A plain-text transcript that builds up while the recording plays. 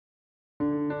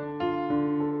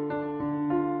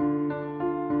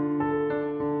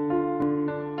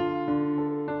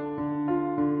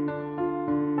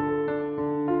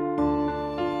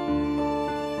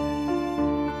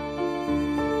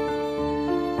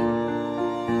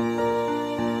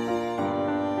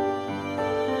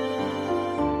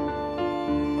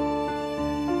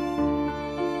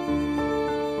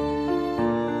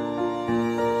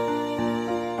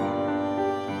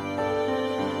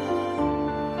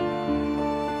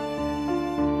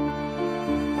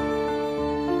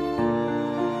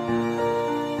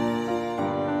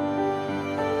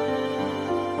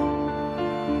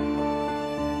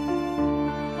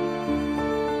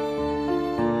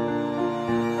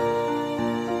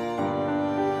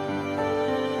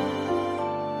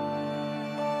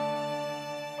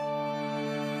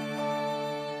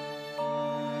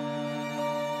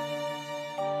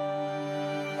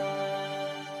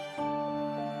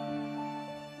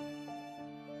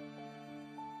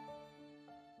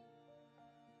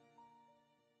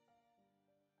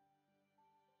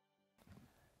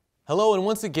Hello, and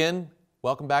once again,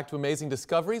 welcome back to Amazing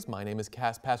Discoveries. My name is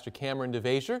Pastor Kameron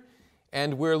DeVasher,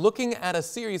 and we're looking at a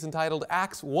series entitled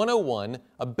Acts 101,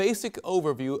 a basic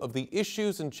overview of the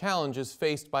issues and challenges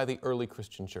faced by the early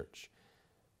Christian church.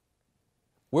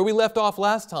 Where we left off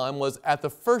last time was at the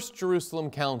First Jerusalem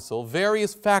Council.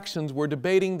 Various factions were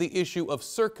debating the issue of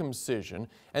circumcision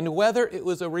and whether it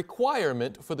was a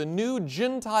requirement for the new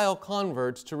Gentile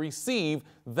converts to receive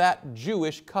that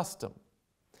Jewish custom.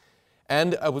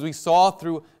 And as we saw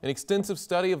through an extensive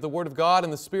study of the Word of God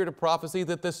and the Spirit of prophecy,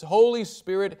 that this Holy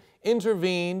Spirit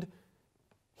intervened,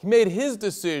 He made His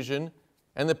decision,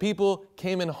 and the people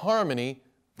came in harmony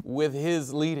with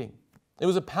His leading. It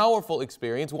was a powerful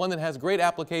experience, one that has great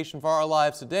application for our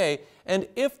lives today. And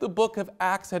if the book of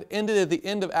Acts had ended at the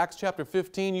end of Acts chapter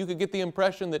 15, you could get the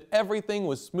impression that everything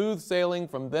was smooth sailing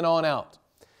from then on out.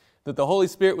 That the Holy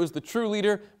Spirit was the true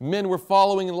leader, men were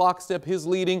following in lockstep His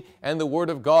leading, and the Word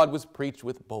of God was preached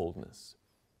with boldness.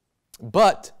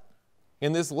 But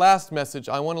in this last message,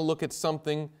 I want to look at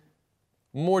something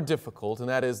more difficult, and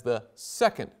that is the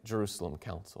Second Jerusalem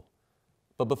Council.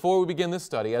 But before we begin this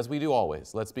study, as we do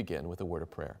always, let's begin with a word of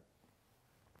prayer.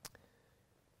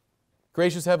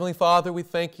 Gracious Heavenly Father, we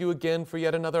thank You again for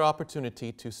yet another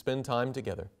opportunity to spend time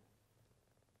together.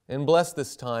 And bless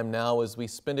this time now as we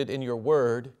spend it in Your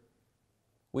Word.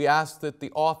 We ask that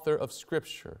the author of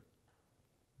Scripture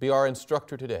be our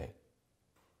instructor today.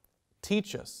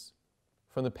 Teach us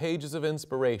from the pages of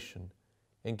inspiration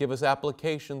and give us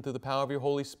application through the power of Your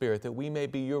Holy Spirit that we may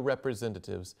be Your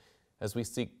representatives as we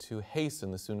seek to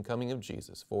hasten the soon coming of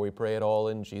Jesus. For we pray it all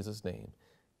in Jesus' name.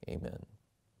 Amen.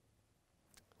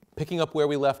 Picking up where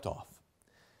we left off.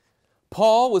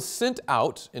 Paul was sent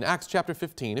out in Acts chapter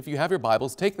 15. If you have your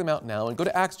Bibles, take them out now and go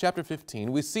to Acts chapter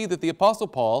 15. We see that the Apostle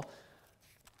Paul,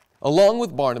 along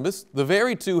with Barnabas, the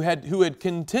very two who had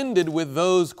contended with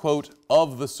those, quote,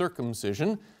 of the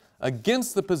circumcision,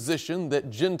 against the position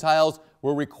that Gentiles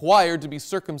were required to be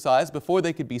circumcised before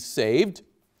they could be saved.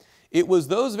 It was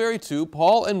those very two,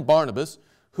 Paul and Barnabas,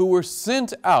 who were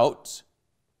sent out.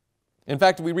 In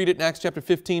fact, we read it in Acts chapter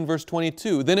 15, verse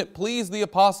 22. Then it pleased the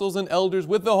apostles and elders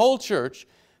with the whole church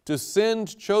to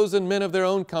send chosen men of their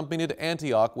own company to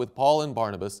Antioch with Paul and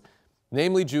Barnabas,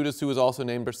 namely Judas, who was also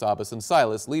named Barsabbas, and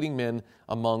Silas, leading men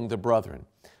among the brethren.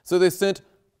 So they sent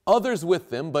others with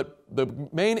them, but the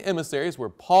main emissaries were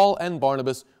Paul and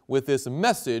Barnabas with this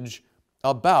message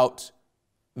about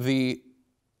the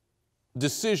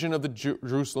decision of the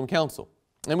Jerusalem Council.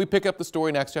 And we pick up the story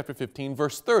in Acts chapter 15,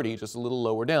 verse 30, just a little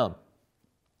lower down.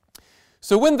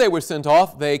 So when they were sent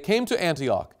off, they came to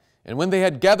Antioch, and when they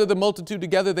had gathered the multitude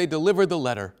together, they delivered the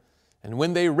letter. And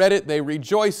when they read it, they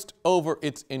rejoiced over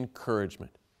its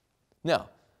encouragement. Now,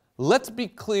 let's be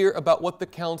clear about what the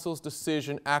council's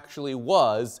decision actually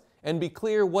was, and be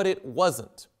clear what it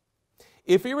wasn't.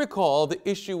 If you recall, the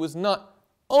issue was not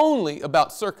only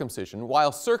about circumcision.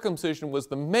 While circumcision was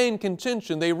the main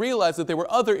contention, they realized that there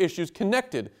were other issues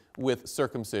connected with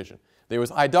circumcision. There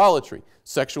was idolatry,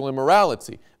 sexual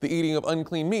immorality, the eating of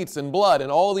unclean meats and blood,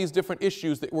 and all these different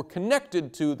issues that were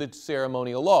connected to the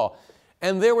ceremonial law.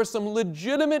 And there were some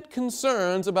legitimate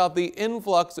concerns about the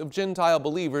influx of Gentile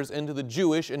believers into the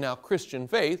Jewish and now Christian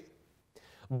faith.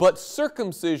 But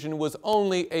circumcision was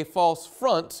only a false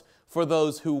front for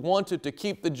those who wanted to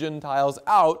keep the Gentiles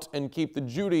out and keep the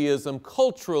Judaism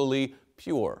culturally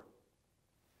pure.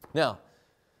 Now,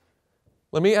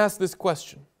 let me ask this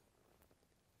question.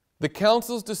 The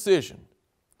council's decision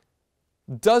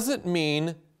doesn't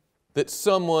mean that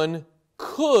someone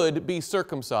could be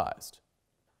circumcised.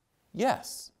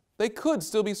 Yes, they could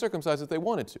still be circumcised if they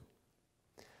wanted to.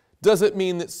 Does it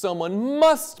mean that someone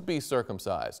must be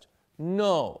circumcised?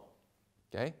 No.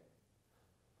 Okay?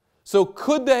 So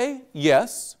could they?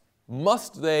 Yes.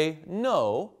 Must they?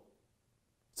 No.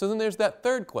 So then there's that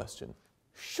third question.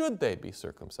 Should they be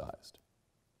circumcised?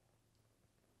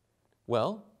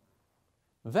 Well,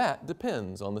 that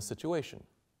depends on the situation.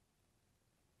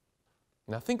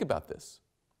 Now think about this.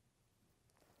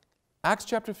 Acts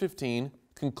chapter 15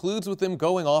 concludes with them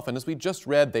going off, and as we just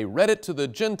read, they read it to the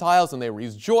Gentiles and they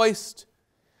rejoiced.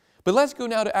 But let's go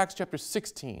now to Acts chapter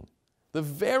 16, the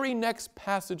very next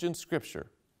passage in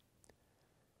Scripture.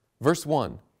 Verse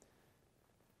 1,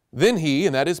 Then he,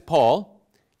 and that is Paul,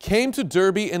 came to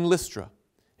Derbe and Lystra,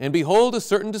 and behold, a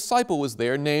certain disciple was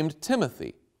there named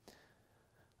Timothy,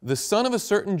 the son of a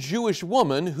certain Jewish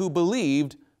woman who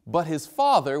believed, but his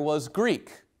father was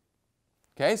Greek.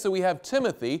 Okay, so we have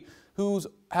Timothy, who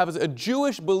has a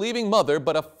Jewish believing mother,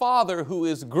 but a father who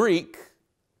is Greek,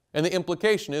 and the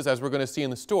implication is, as we're going to see in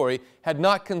the story, had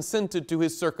not consented to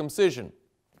his circumcision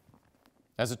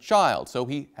as a child, so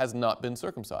he has not been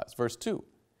circumcised. Verse 2,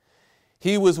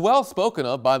 He was well spoken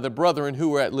of by the brethren who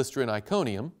were at Lystra and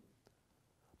Iconium.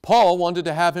 Paul wanted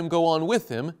to have him go on with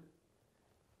him.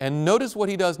 And notice what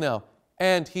he does now.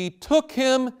 And he took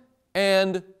him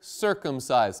and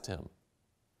circumcised him,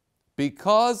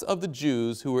 because of the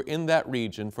Jews who were in that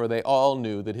region, for they all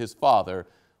knew that his father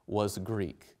was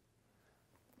Greek.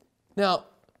 Now,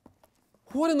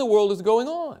 what in the world is going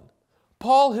on?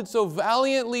 Paul had so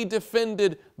valiantly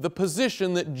defended the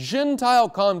position that Gentile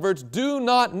converts do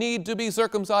not need to be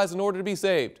circumcised in order to be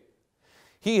saved.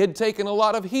 He had taken a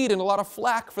lot of heat and a lot of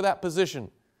flack for that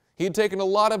position. He had taken a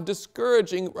lot of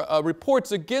discouraging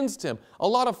reports against him. A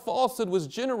lot of falsehood was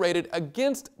generated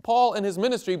against Paul and his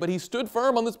ministry, but he stood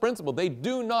firm on this principle. They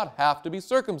do not have to be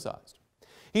circumcised.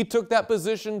 He took that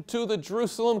position to the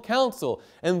Jerusalem council,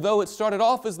 and though it started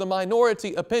off as the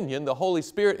minority opinion, the Holy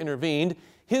Spirit intervened.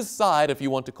 His side, if you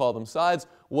want to call them sides,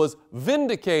 was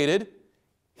vindicated.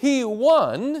 He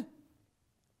won.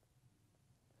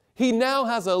 He now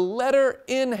has a letter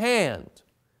in hand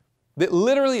that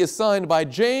literally is signed by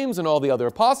James and all the other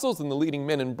apostles and the leading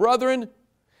men and brethren,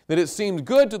 that it seemed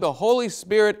good to the Holy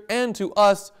Spirit and to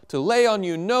us to lay on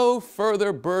you no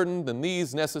further burden than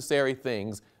these necessary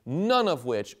things, none of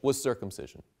which was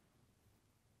circumcision.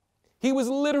 He was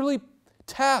literally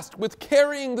tasked with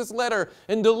carrying this letter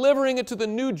and delivering it to the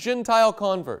new Gentile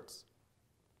converts.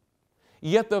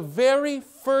 Yet the very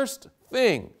first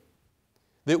thing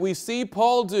that we see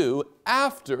Paul do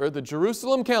after the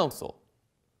Jerusalem council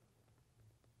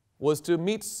was to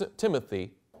meet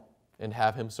Timothy and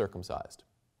have him circumcised.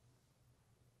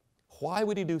 Why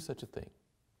would he do such a thing?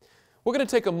 We're going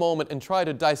to take a moment and try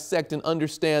to dissect and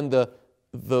understand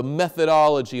the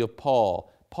methodology of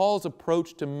Paul, Paul's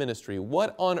approach to ministry.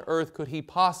 What on earth could he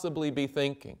possibly be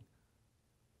thinking?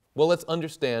 Well, let's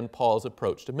understand Paul's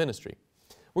approach to ministry.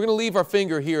 We're going to leave our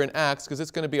finger here in Acts because it's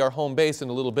going to be our home base in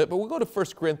a little bit, but we'll go to 1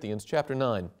 Corinthians chapter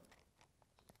 9.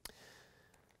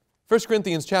 1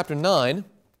 Corinthians chapter 9,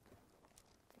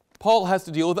 Paul has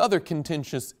to deal with other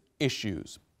contentious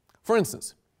issues. For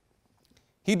instance,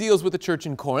 he deals with the church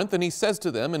in Corinth, and he says to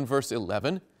them in verse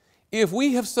 11, "If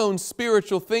we have sown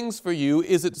spiritual things for you,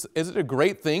 is it a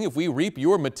great thing if we reap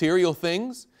your material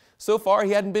things?" So far,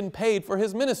 he hadn't been paid for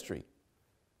his ministry.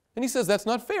 And he says, that's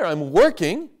not fair. I'm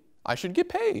working. I should get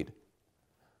paid.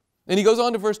 And he goes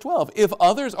on to verse 12. "If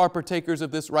others are partakers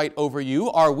of this right over you,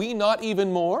 are we not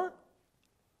even more?"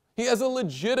 He has a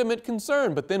legitimate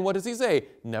concern, but then what does he say?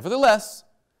 "Nevertheless,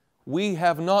 we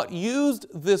have not used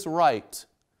this right,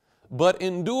 but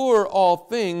endure all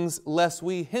things, lest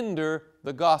we hinder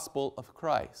the gospel of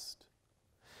Christ."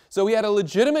 So he had a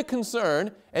legitimate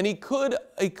concern, and he could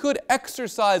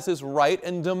exercise his right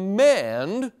and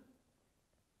demand,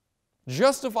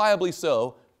 justifiably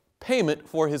so, payment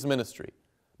for his ministry.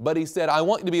 But he said, I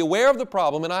want you to be aware of the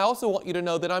problem, and I also want you to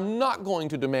know that I'm not going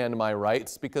to demand my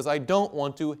rights because I don't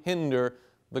want to hinder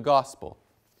the gospel.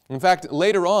 In fact,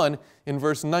 later on in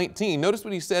verse 19, notice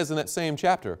what he says in that same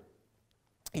chapter.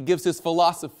 He gives his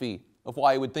philosophy of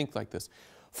why he would think like this.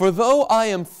 "For though I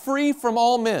am free from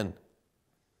all men,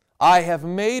 I have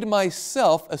made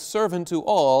myself a servant to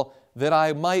all, that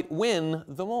I might win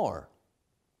the more.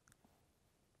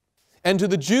 And to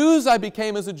the Jews I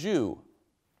became as a Jew,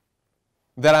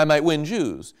 that I might win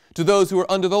Jews. To those who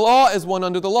are under the law as one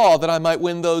under the law, that I might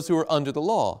win those who are under the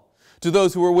law. To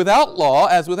those who are without law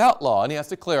as without law." And he has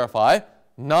to clarify,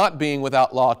 not being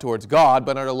without law towards God,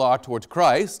 but under law towards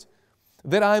Christ,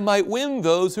 "that I might win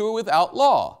those who are without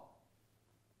law.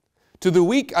 To the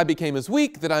weak I became as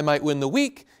weak, that I might win the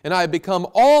weak. And I have become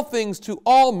all things to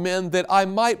all men, that I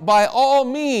might by all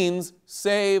means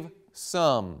save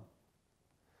some."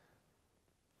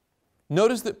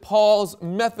 Notice that Paul's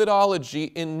methodology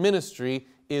in ministry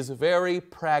is very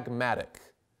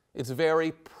pragmatic. It's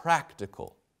very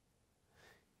practical.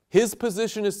 His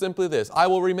position is simply this: I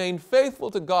will remain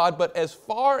faithful to God, but as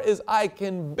far as I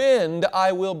can bend,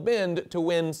 I will bend to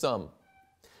win some.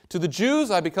 To the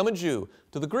Jews, I become a Jew.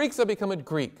 To the Greeks, I become a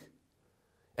Greek.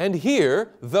 And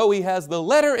here, though he has the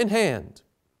letter in hand,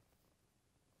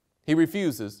 he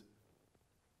refuses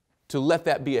to let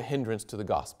that be a hindrance to the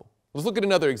gospel. Let's look at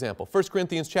another example. 1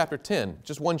 Corinthians chapter 10,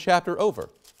 just one chapter over.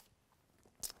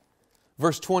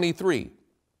 Verse 23.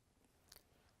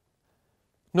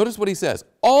 Notice what he says.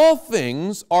 "All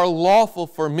things are lawful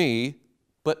for me,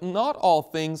 but not all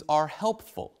things are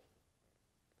helpful."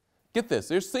 Get this.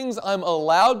 There's things I'm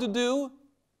allowed to do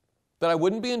that I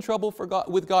wouldn't be in trouble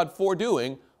with God for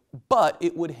doing, but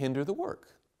it would hinder the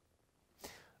work.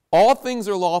 "All things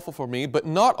are lawful for me, but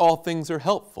not all things are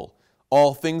helpful.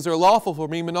 All things are lawful for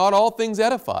me, but not all things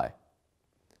edify.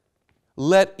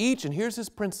 Let each," and here's his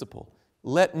principle,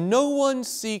 "let no one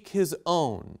seek his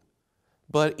own,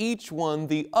 but each one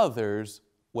the other's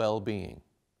well-being.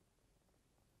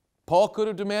 Paul could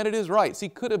have demanded his rights. He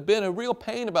could have been a real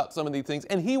pain about some of these things,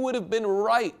 and he would have been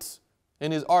right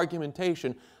in his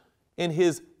argumentation. In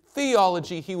his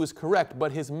theology, he was correct,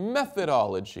 but his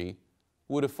methodology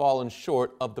would have fallen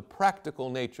short of the practical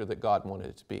nature that God wanted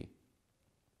it to be.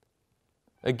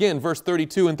 Again, verse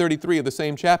 32 and 33 of the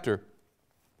same chapter,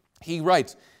 he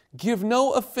writes, "Give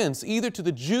no offense either to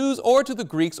the Jews or to the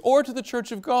Greeks or to the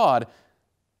church of God,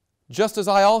 just as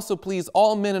I also please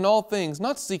all men in all things,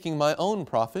 not seeking my own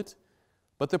profit,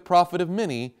 but the profit of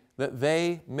many, that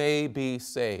they may be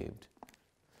saved."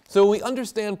 So we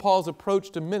understand Paul's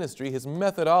approach to ministry, his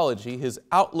methodology, his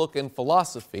outlook and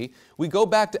philosophy. We go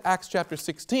back to Acts chapter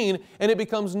 16, and it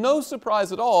becomes no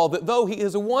surprise at all that though he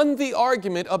has won the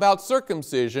argument about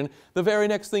circumcision, the very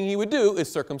next thing he would do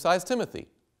is circumcise Timothy.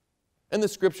 And the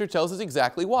Scripture tells us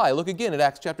exactly why. Look again at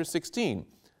Acts chapter 16.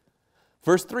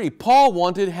 Verse 3, Paul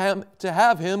wanted him to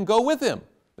have him go with him,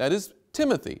 that is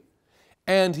Timothy.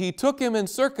 And he took him and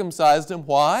circumcised him.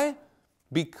 Why?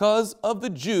 Because of the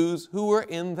Jews who were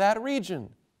in that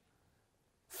region.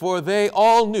 For they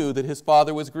all knew that his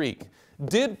father was Greek.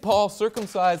 Did Paul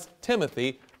circumcise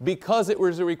Timothy because it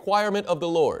was a requirement of the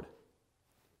Lord?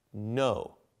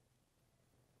 No.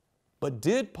 But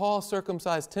did Paul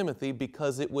circumcise Timothy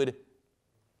because it would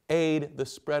aid the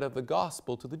spread of the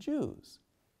gospel to the Jews?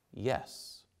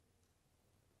 Yes.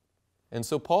 And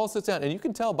so Paul sits down, and you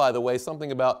can tell, by the way,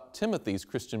 something about Timothy's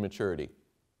Christian maturity.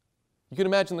 You can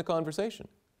imagine the conversation.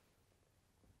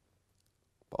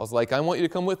 Paul's like, "I want you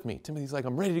to come with me." Timothy's like,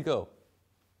 "I'm ready to go."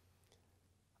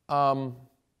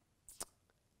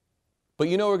 But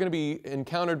you know we're going to be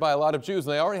encountered by a lot of Jews,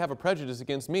 and they already have a prejudice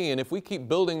against me, and if we keep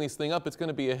building this thing up, it's going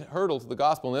to be a hurdle to the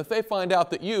gospel. And if they find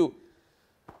out that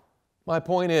my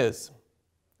point is,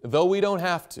 though we don't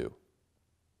have to,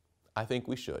 I think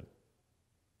we should.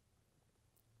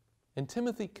 And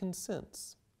Timothy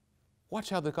consents. Watch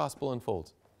how the gospel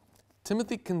unfolds.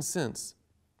 Timothy consents.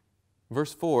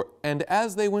 Verse 4, "And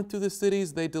as they went through the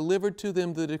cities, they delivered to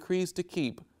them the decrees to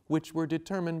keep, which were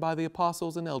determined by the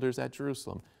apostles and elders at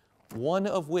Jerusalem, one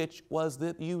of which was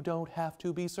that you don't have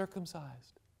to be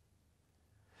circumcised."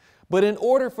 But in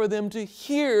order for them to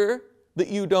hear that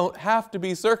you don't have to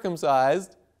be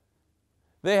circumcised,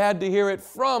 they had to hear it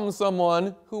from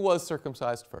someone who was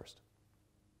circumcised first.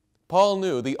 Paul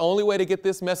knew the only way to get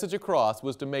this message across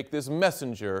was to make this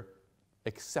messenger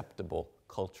acceptable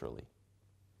culturally.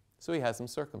 So he has them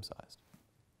circumcised.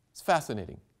 It's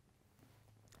fascinating.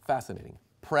 Fascinating.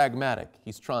 Pragmatic.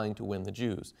 He's trying to win the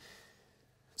Jews.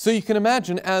 So you can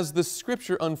imagine as the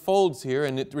Scripture unfolds here,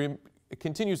 and it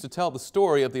continues to tell the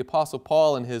story of the Apostle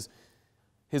Paul and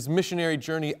his missionary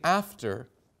journey after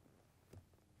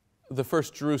the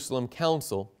first Jerusalem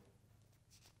Council,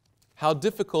 how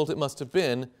difficult it must have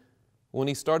been when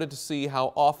he started to see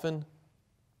how often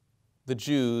the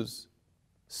Jews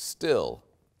still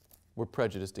were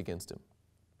prejudiced against him.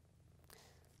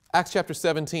 Acts chapter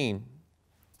 17,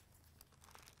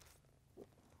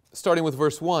 starting with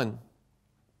verse 1.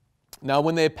 "Now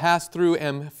when they had passed through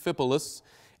Amphipolis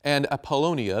and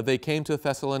Apollonia, they came to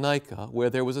Thessalonica, where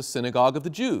there was a synagogue of the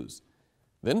Jews.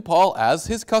 Then Paul, as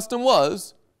his custom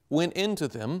was, went into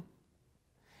them,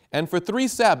 and for 3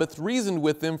 Sabbaths reasoned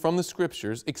with them from the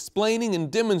Scriptures, explaining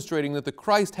and demonstrating that the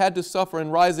Christ had to suffer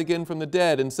and rise again from the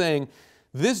dead, and saying,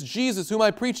 'This Jesus whom I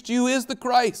preach to you is the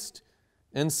Christ.'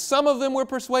 And some of them were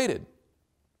persuaded.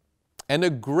 And a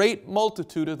great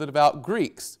multitude of the devout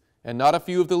Greeks, and not a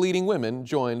few of the leading women,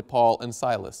 joined Paul and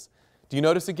Silas." Do you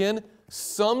notice again?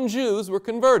 Some Jews were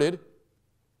converted,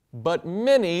 but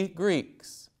many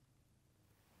Greeks.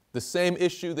 The same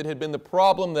issue that had been the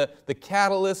problem, the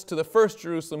catalyst to the first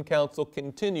Jerusalem Council,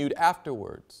 continued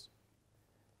afterwards.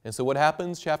 And so what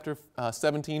happens? Chapter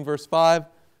 17, verse 5.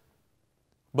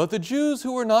 "But the Jews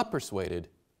who were not persuaded,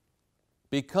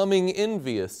 becoming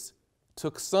envious,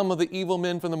 took some of the evil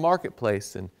men from the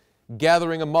marketplace, and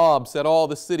gathering a mob, set all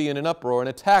the city in an uproar, and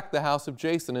attacked the house of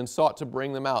Jason, and sought to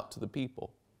bring them out to the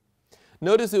people."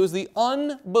 Notice it was the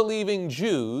unbelieving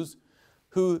Jews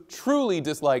who truly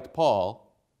disliked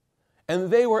Paul, and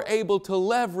they were able to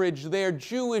leverage their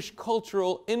Jewish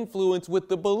cultural influence with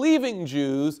the believing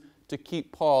Jews to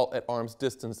keep Paul at arm's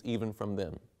distance even from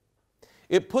them.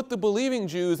 It put the believing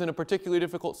Jews in a particularly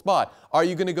difficult spot. Are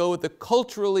you going to go with the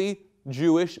culturally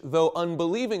Jewish, though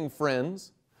unbelieving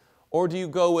friends, or do you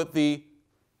go with the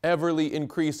everly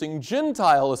increasing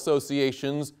Gentile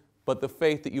associations, but the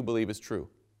faith that you believe is true?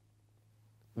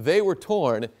 They were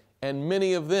torn, and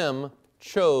many of them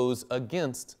chose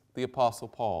against the Apostle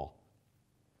Paul.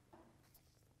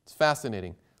 It's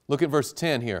fascinating. Look at verse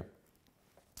 10 here.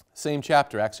 Same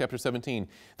chapter, Acts chapter 17.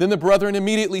 Then the brethren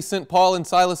immediately sent Paul and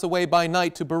Silas away by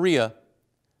night to Berea.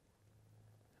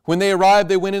 When they arrived,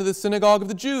 they went into the synagogue of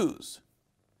the Jews.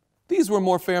 These were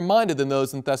more fair-minded than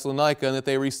those in Thessalonica, in that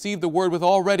they received the word with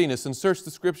all readiness and searched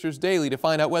the Scriptures daily to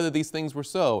find out whether these things were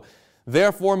so.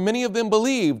 Therefore many of them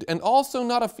believed, and also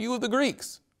not a few of the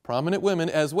Greeks, prominent women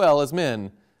as well as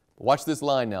men. Watch this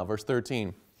line now, verse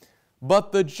 13.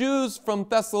 But the Jews from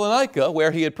Thessalonica,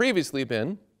 where he had previously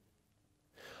been,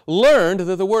 learned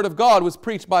that the word of God was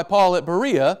preached by Paul at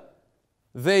Berea.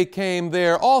 They came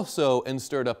there also and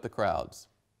stirred up the crowds.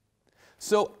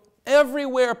 So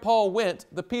everywhere Paul went,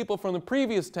 the people from the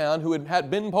previous town who had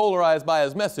been polarized by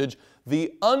his message,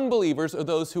 the unbelievers, or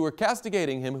those who were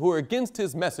castigating him, who were against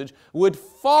his message, would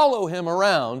follow him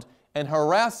around and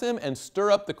harass him and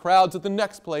stir up the crowds at the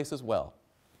next place as well.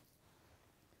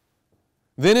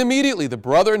 Then immediately the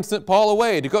brethren sent Paul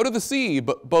away to go to the sea,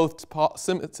 but both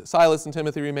Silas and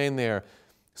Timothy remained there.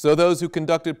 So those who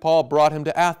conducted Paul brought him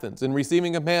to Athens, and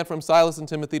receiving a man from Silas and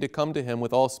Timothy to come to him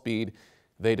with all speed,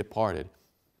 they departed.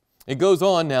 It goes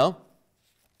on now,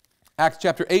 Acts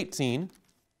chapter 18,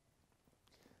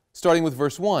 starting with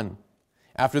verse 1.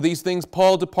 After these things,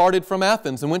 Paul departed from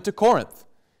Athens and went to Corinth.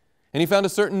 And he found a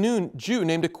certain Jew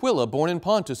named Aquila, born in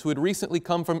Pontus, who had recently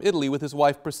come from Italy with his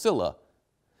wife Priscilla,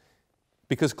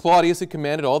 because Claudius had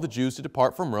commanded all the Jews to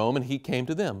depart from Rome, and he came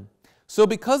to them. So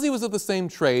because he was of the same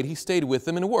trade, he stayed with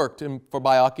them and worked, for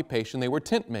by occupation they were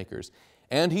tent makers.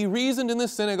 And he reasoned in the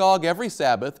synagogue every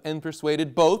Sabbath and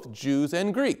persuaded both Jews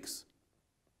and Greeks.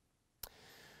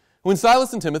 When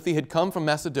Silas and Timothy had come from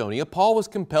Macedonia, Paul was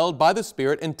compelled by the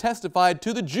Spirit and testified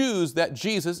to the Jews that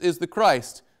Jesus is the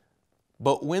Christ.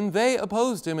 But when they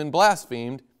opposed him and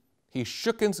blasphemed, he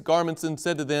shook his garments and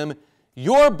said to them,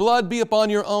 "Your blood be upon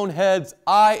your own heads,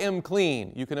 I am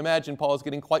clean." You can imagine Paul is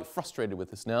getting quite frustrated with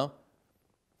this now.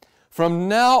 "From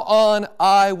now on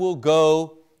I will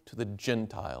go to the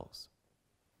Gentiles."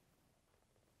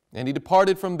 And he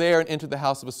departed from there and entered the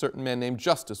house of a certain man named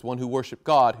Justus, one who worshipped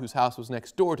God, whose house was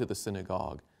next door to the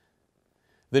synagogue.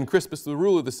 Then Crispus, the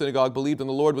ruler of the synagogue, believed in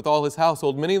the Lord with all his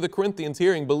household. Many of the Corinthians,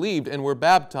 hearing, believed and were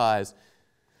baptized.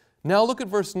 Now look at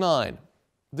verse 9.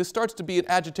 This starts to be an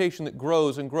agitation that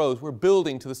grows and grows. We're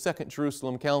building to the Second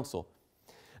Jerusalem Council.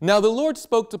 Now the Lord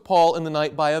spoke to Paul in the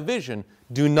night by a vision.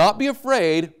 "Do not be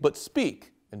afraid, but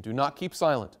speak, and do not keep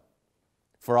silent.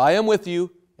 For I am with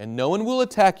you, and no one will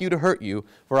attack you to hurt you,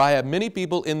 for I have many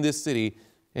people in this city."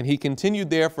 And he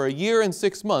continued there for 1 year and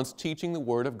 6 months, teaching the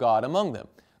word of God among them.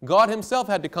 God himself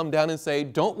had to come down and say,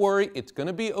 "Don't worry, it's going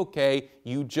to be okay.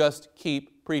 You just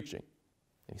keep preaching."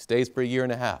 And he stays for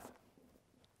 1.5 years.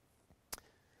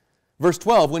 Verse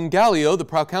 12, when Gallio, the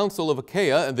proconsul of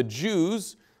Achaia, and the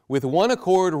Jews with one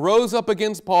accord rose up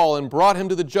against Paul and brought him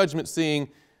to the judgment, saying,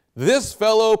 "This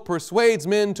fellow persuades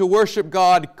men to worship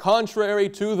God contrary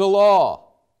to the law."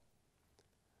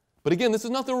 But again, this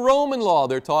is not the Roman law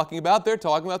they're talking about. They're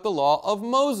talking about the law of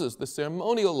Moses, the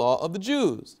ceremonial law of the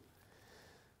Jews.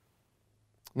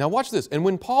 Now watch this. And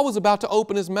when Paul was about to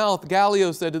open his mouth,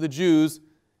 Gallio said to the Jews,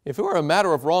 "If it were a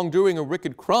matter of wrongdoing or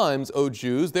wicked crimes, O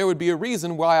Jews, there would be a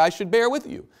reason why I should bear with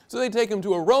you." So they take him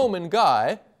to a Roman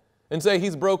guy and say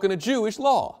he's broken a Jewish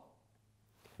law.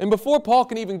 And before Paul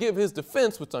can even give his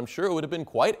defense, which I'm sure would have been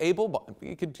quite able, but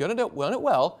he could run it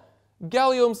well,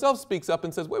 Gallio himself speaks up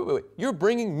and says, wait, you're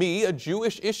bringing me a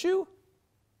Jewish issue?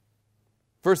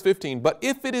 Verse 15, "But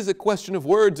if it is a question of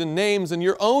words and names and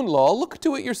your own law, look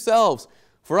to it yourselves,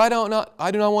 for I do not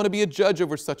want to be a judge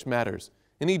over such matters."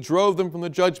 And he drove them from the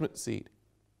judgment seat.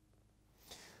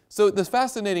 So the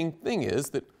fascinating thing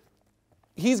is that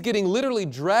he's getting literally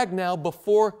dragged now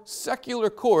before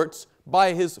secular courts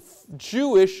by his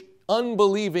Jewish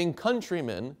unbelieving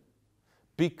countrymen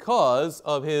because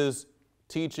of his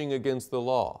teaching against the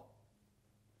law.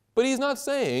 But he's not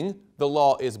saying the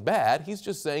law is bad. He's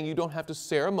just saying you don't have to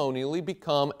ceremonially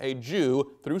become a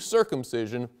Jew through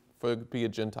circumcision to be a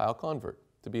Gentile convert,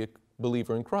 to be a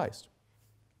believer in Christ.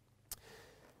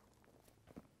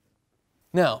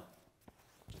 Now,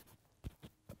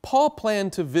 Paul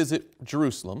planned to visit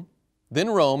Jerusalem, then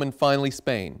Rome, and finally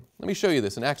Spain. Let me show you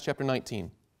this in Acts chapter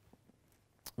 19,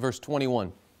 verse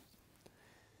 21.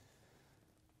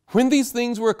 "When these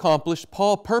things were accomplished,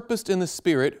 Paul purposed in the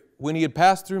Spirit, when he had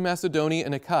passed through Macedonia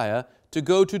and Achaia, to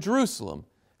go to Jerusalem,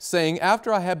 saying,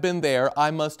 'After I have been there,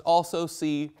 I must also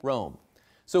see Rome.'"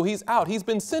 So he's out. He's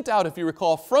been sent out, if you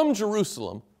recall, from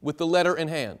Jerusalem with the letter in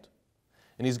hand.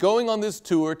 And he's going on this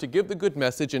tour to give the good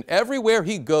message, and everywhere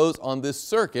he goes on this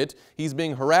circuit, he's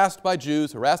being harassed by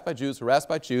Jews, harassed by Jews, harassed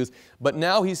by Jews. But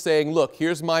now he's saying, "Look,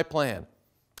 here's my plan.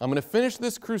 I'm going to finish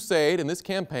this crusade and this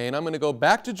campaign. I'm going to go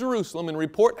back to Jerusalem and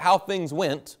report how things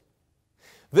went.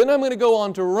 Then I'm going to go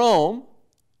on to Rome.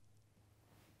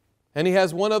 And he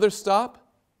has one other stop.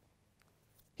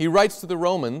 He writes to the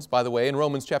Romans, by the way, in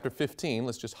Romans chapter 15.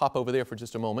 Let's just hop over there for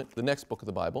just a moment, the next book of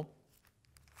the Bible.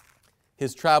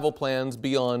 His travel plans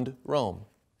beyond Rome.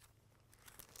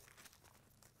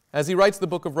 As he writes the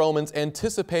book of Romans,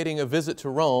 anticipating a visit to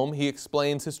Rome, he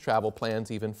explains his travel plans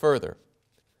even further.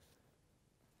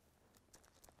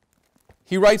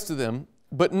 He writes to them,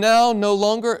 but now no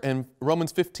longer, in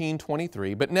Romans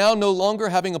 15:23, but now no longer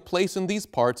having a place in these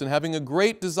parts and having a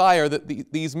great desire that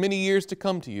these many years to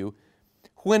come to you,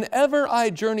 whenever I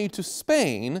journey to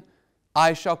Spain,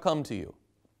 I shall come to you.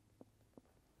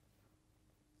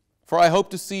 For I hope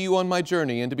to see you on my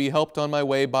journey and to be helped on my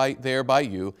way there by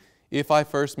you, if I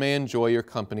first may enjoy your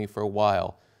company for a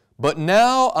while. But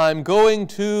now I'm going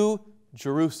to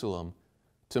Jerusalem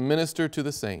to minister to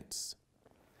the saints.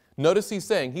 Notice he's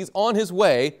saying he's on his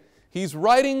way. He's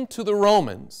writing to the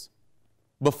Romans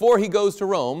before he goes to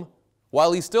Rome,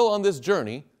 while he's still on this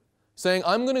journey, saying,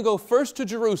 I'm going to go first to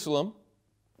Jerusalem,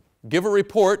 give a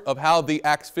report of how the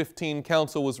Acts 15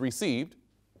 council was received.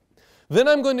 Then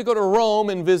I'm going to go to Rome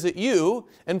and visit you,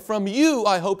 and from you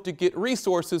I hope to get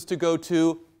resources to go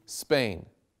to Spain.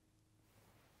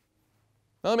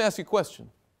 Now let me ask you a question.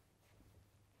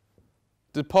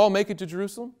 Did Paul make it to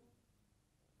Jerusalem?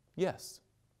 Yes.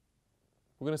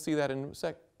 We're going to see that in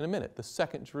a minute, the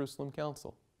Second Jerusalem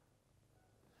Council.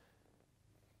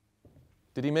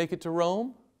 Did he make it to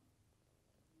Rome?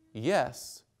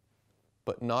 Yes,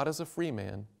 but not as a free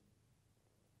man.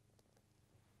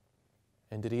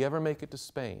 And did he ever make it to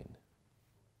Spain?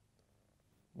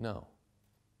 No.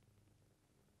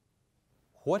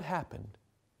 What happened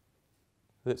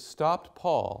that stopped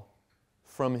Paul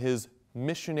from his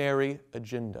missionary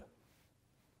agenda?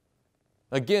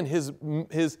 Again,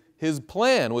 his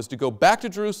plan was to go back to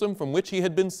Jerusalem, from which he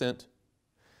had been sent,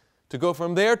 to go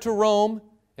from there to Rome,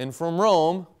 and from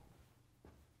Rome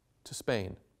to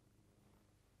Spain.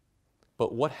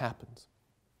 But what happens?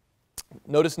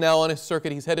 Notice now on his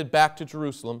circuit, he's headed back to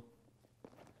Jerusalem.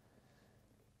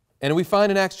 And we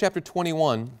find in Acts chapter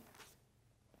 21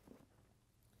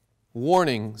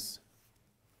 warnings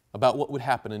about what would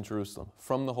happen in Jerusalem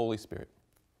from the Holy Spirit.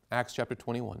 Acts chapter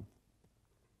 21.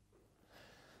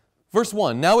 Verse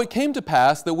 1, Now it came to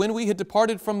pass that when we had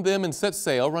departed from them and set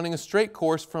sail, running a straight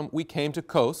course, we came to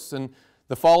Kos, and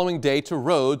the following day to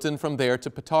Rhodes, and from there to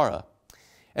Patara.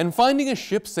 And finding a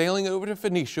ship sailing over to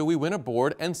Phoenicia, we went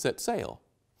aboard and set sail.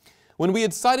 When we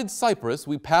had sighted Cyprus,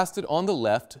 we passed it on the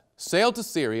left, sailed to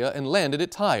Syria, and landed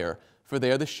at Tyre, for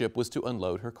there the ship was to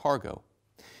unload her cargo.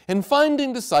 And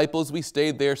finding disciples, we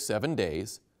stayed there 7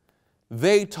 days.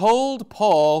 They told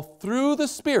Paul through the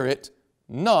Spirit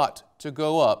not to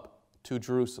go up to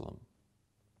Jerusalem.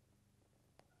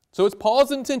 So it's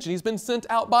Paul's intention. He's been sent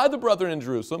out by the brethren in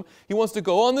Jerusalem. He wants to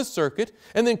go on this circuit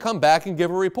and then come back and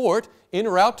give a report en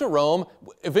route to Rome,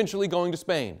 eventually going to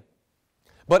Spain.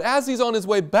 But as he's on his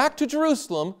way back to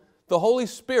Jerusalem, the Holy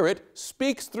Spirit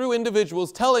speaks through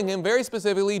individuals telling him very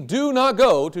specifically, do not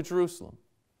go to Jerusalem.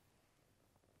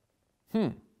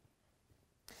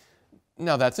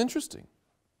 Now that's interesting.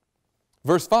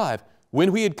 Verse 5,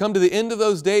 When we had come to the end of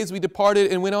those days, we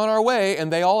departed and went on our way,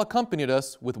 and they all accompanied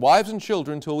us with wives and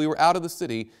children till we were out of the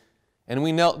city, and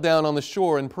we knelt down on the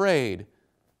shore and prayed.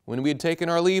 When we had taken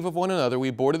our leave of one another, we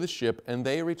boarded the ship, and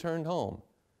they returned home.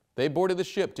 They boarded the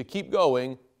ship to keep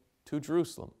going to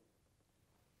Jerusalem.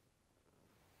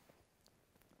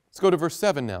 Let's go to verse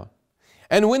 7 now.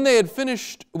 And when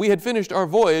we had finished our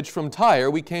voyage from Tyre,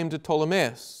 we came to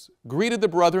Ptolemais, greeted the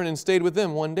brethren, and stayed with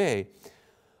them 1 day.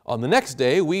 On the next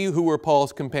day, we who were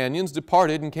Paul's companions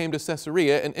departed and came to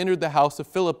Caesarea and entered the house of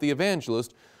Philip the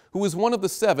evangelist, who was one of the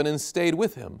 7, and stayed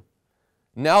with him.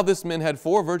 Now this man had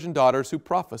 4 virgin daughters who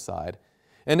prophesied.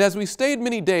 And as we stayed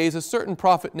many days, a certain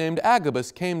prophet named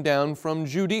Agabus came down from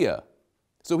Judea.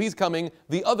 So he's coming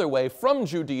the other way from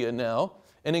Judea now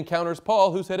and encounters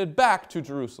Paul, who's headed back to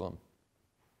Jerusalem.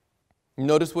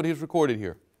 Notice what he's recorded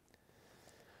here.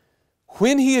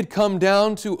 When he had come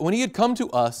to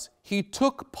us, he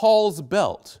took Paul's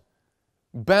belt,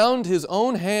 bound his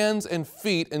own hands and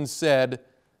feet, and said,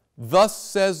 Thus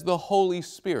says the Holy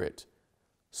Spirit,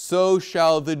 so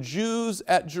shall the Jews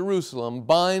at Jerusalem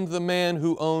bind the man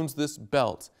who owns this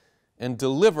belt and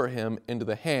deliver him into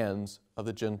the hands of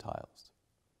the Gentiles.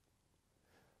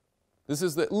 This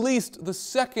is at least the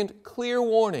second clear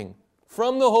warning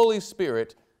from the Holy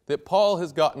Spirit that Paul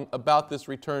has gotten about this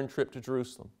return trip to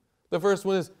Jerusalem. The first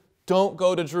one is, don't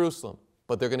go to Jerusalem,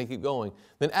 but they're going to keep going.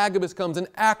 Then Agabus comes and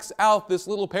acts out this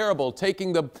little parable,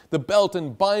 taking the belt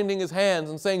and binding his hands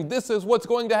and saying, this is what's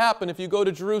going to happen if you go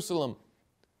to Jerusalem.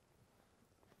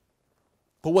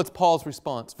 But what's Paul's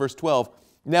response? Verse 12.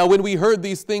 Now when we heard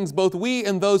these things, both we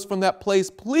and those from that place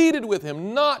pleaded with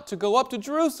him not to go up to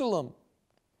Jerusalem.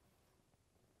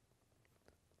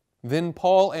 Then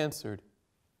Paul answered,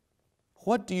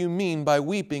 what do you mean by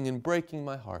weeping and breaking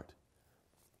my heart?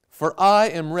 For I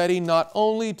am ready not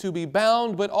only to be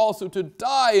bound, but also to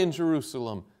die in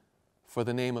Jerusalem for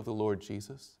the name of the Lord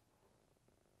Jesus.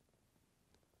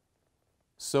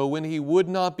 So when he would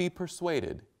not be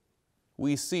persuaded,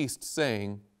 we ceased,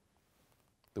 saying,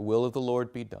 the will of the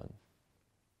Lord be done.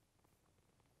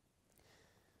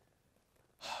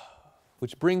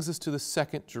 Which brings us to the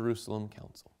Second Jerusalem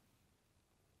Council.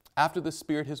 After the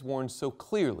Spirit has warned so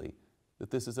clearly that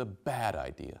this is a bad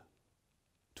idea,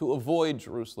 to avoid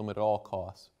Jerusalem at all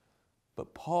costs,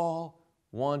 but Paul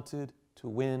wanted to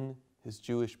win his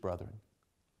Jewish brethren.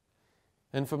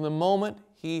 And from the moment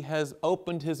he has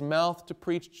opened his mouth to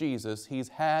preach Jesus, he's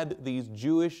had these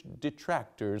Jewish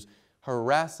detractors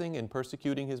harassing and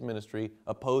persecuting his ministry,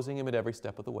 opposing him at every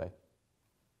step of the way.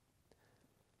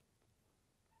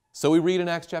 So we read in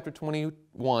Acts chapter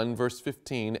 21, verse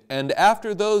 15, and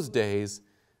after those days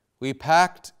we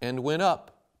packed and went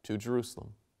up to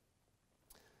Jerusalem.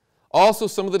 Also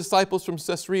some of the disciples from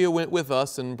Caesarea went with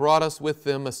us and brought us with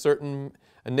them a certain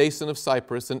Nason of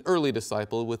Cyprus, an early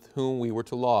disciple with whom we were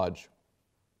to lodge.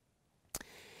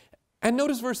 And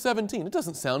notice verse 17. It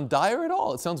doesn't sound dire at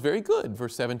all. It sounds very good.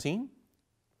 Verse 17.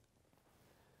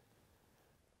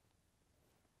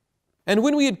 And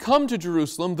when we had come to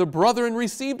Jerusalem, the brethren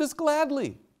received us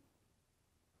gladly.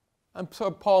 I'm sure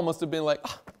Paul must have been like,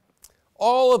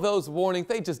 all of those warnings,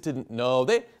 they just didn't know.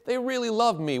 They really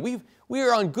loved me. We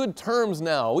are on good terms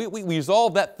now. We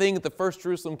resolved that thing at the First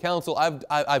Jerusalem Council.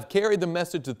 I've carried the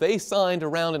message that they signed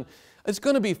around, and it's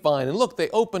going to be fine. And look, they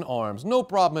open arms. No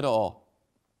problem at all.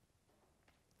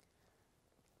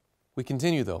 We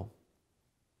continue, though.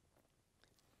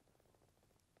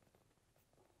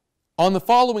 On the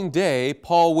following day,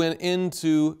 Paul went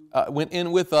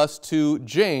in with us to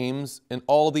James, and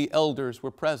all the elders were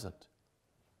present.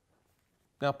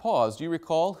 Now pause. Do you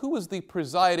recall who was the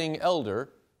presiding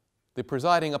elder, the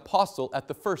presiding apostle at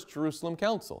the First Jerusalem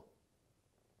Council?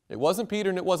 It wasn't Peter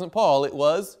and it wasn't Paul. It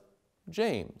was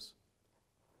James.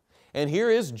 And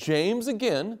here is James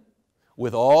again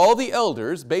with all the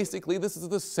elders. Basically, this is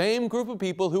the same group of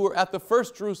people who were at the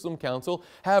First Jerusalem Council,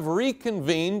 have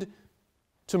reconvened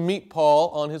to meet Paul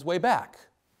on his way back.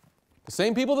 The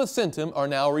same people that sent him are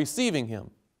now receiving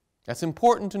him. That's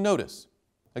important to notice.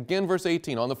 Again, verse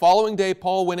 18, on the following day,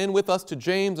 Paul went in with us to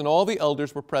James, and all the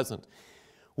elders were present.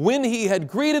 When he had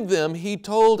greeted them, he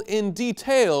told in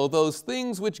detail those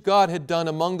things which God had done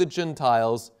among the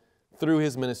Gentiles through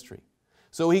his ministry.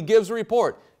 So he gives a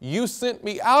report. You sent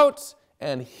me out,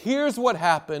 and here's what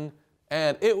happened,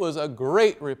 and it was a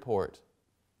great report.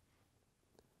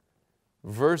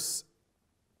 Verse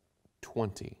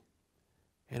 20,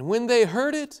 and when they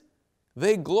heard it,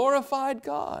 they glorified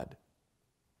God.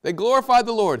 They glorified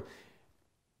the Lord.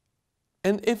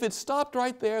 And if it stopped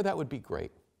right there, that would be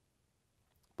great.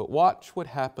 But watch what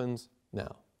happens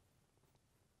now.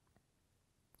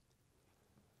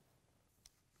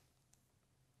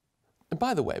 And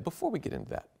by the way, before we get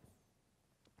into that,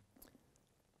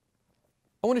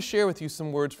 I want to share with you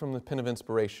some words from the pen of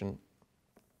inspiration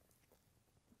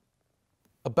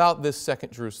about this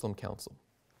Second Jerusalem Council.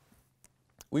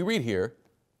 We read here,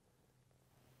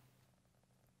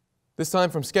 this time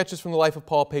from Sketches from the Life of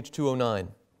Paul, page 209.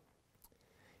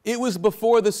 It was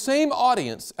before the same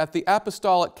audience at the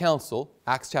Apostolic Council,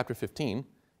 Acts chapter 15,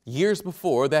 years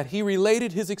before, that he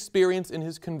related his experience in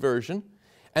his conversion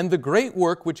and the great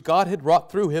work which God had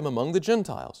wrought through him among the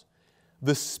Gentiles.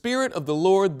 The Spirit of the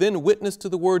Lord then witnessed to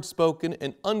the word spoken,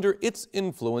 and under its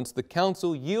influence the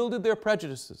council yielded their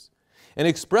prejudices and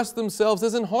expressed themselves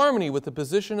as in harmony with the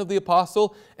position of the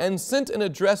apostle, and sent an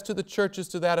address to the churches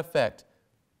to that effect.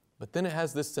 But then it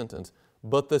has this sentence,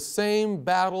 but the same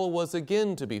battle was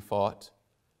again to be fought,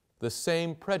 the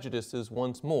same prejudices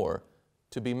once more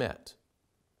to be met.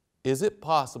 Is it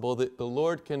possible that the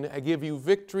Lord can give you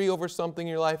victory over something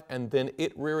in your life and then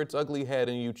it rear its ugly head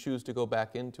and you choose to go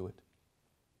back into it?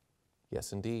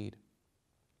 Yes, indeed.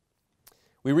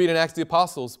 We read in Acts of the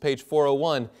Apostles, page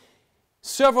 401,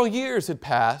 several years had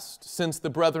passed since the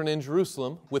brethren in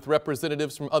Jerusalem, with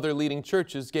representatives from other leading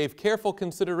churches, gave careful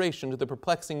consideration to the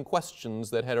perplexing questions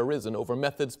that had arisen over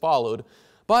methods followed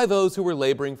by those who were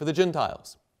laboring for the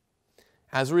Gentiles.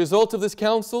 As a result of this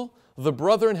council, the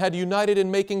brethren had united in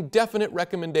making definite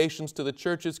recommendations to the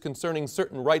churches concerning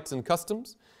certain rites and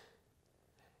customs,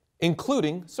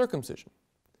 including circumcision.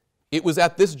 It was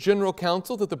at this general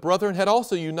council that the brethren had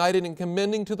also united in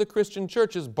commending to the Christian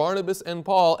churches Barnabas and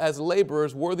Paul as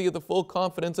laborers worthy of the full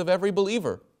confidence of every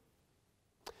believer.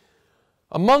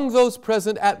 Among those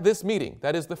present at this meeting,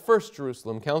 that is the First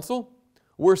Jerusalem Council,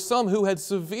 were some who had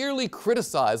severely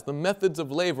criticized the methods of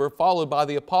labor followed by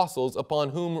the apostles,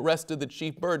 upon whom rested the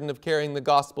chief burden of carrying the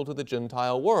gospel to the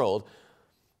Gentile world.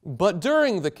 But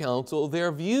during the council,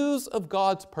 their views of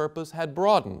God's purpose had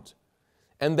broadened,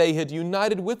 and they had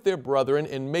united with their brethren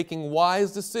in making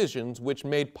wise decisions which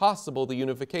made possible the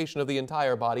unification of the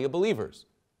entire body of believers.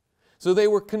 So they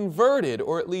were converted,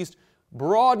 or at least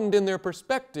broadened in their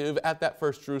perspective at that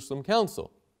First Jerusalem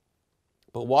Council.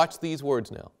 But watch these words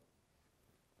now.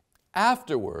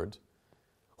 Afterward,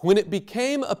 when it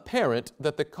became apparent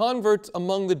that the converts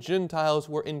among the Gentiles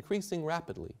were increasing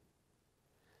rapidly,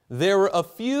 there were a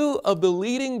few of the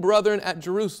leading brethren at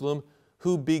Jerusalem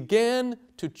who began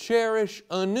to cherish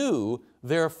anew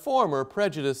their former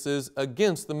prejudices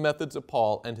against the methods of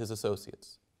Paul and his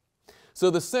associates. So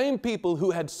the same people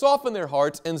who had softened their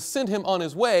hearts and sent him on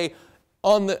his way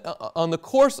on the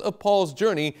course of Paul's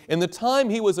journey, in the time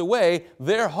he was away,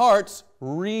 their hearts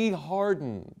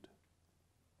re-hardened.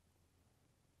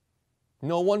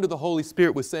 No wonder the Holy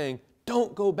Spirit was saying,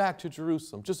 don't go back to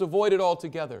Jerusalem, just avoid it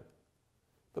altogether.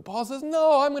 But Paul says,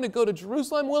 no, I'm going to go to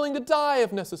Jerusalem. I'm willing to die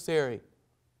if necessary.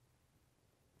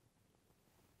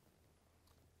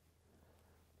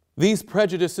 These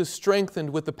prejudices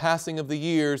strengthened with the passing of the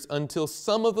years until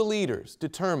some of the leaders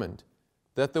determined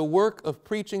that the work of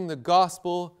preaching the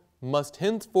gospel must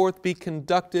henceforth be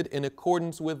conducted in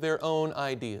accordance with their own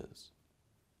ideas.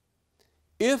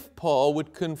 If Paul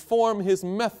would conform his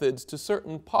methods to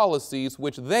certain policies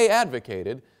which they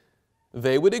advocated,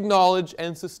 they would acknowledge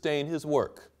and sustain his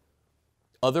work.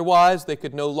 Otherwise, they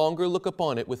could no longer look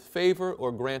upon it with favor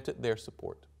or grant it their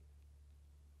support.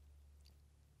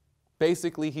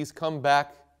 Basically, he's come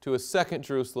back to a second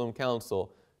Jerusalem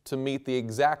council to meet the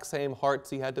exact same hearts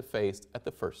he had to face at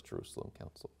the First Jerusalem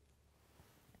Council.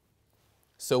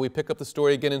 So we pick up the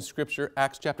story again in Scripture,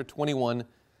 Acts chapter 21,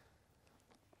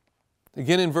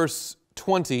 again in verse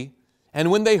 20.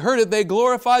 And when they heard it, they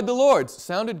glorified the Lord.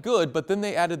 Sounded good, but then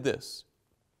they added this.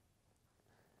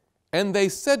 And they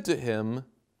said to him,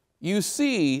 you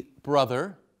see,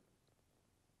 brother,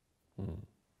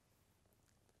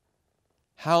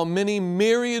 how many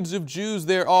myriads of Jews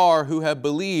there are who have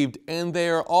believed, and they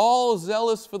are all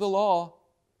zealous for the law.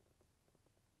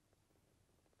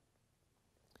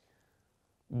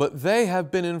 But they have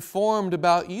been informed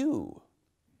about you,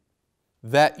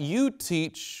 that you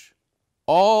teach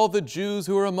all the Jews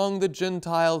who are among the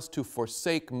Gentiles to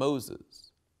forsake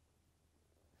Moses,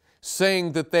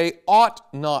 saying that they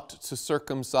ought not to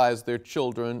circumcise their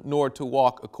children, nor to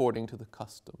walk according to the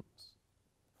customs.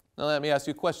 Now let me ask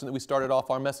you a question that we started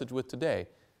off our message with today.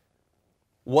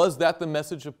 Was that the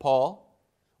message of Paul?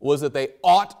 Was it they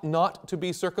ought not to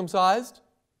be circumcised?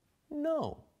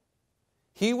 No.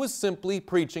 He was simply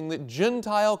preaching that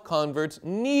Gentile converts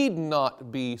need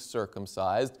not be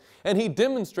circumcised, and he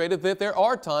demonstrated that there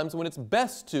are times when it's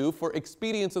best to, for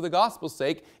expedience of the gospel's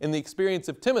sake, in the experience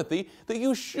of Timothy, that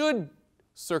you should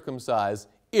circumcise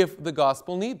if the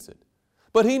gospel needs it.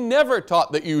 But he never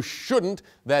taught that you shouldn't,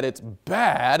 that it's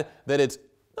bad, that it's...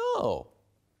 No.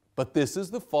 But this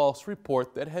is the false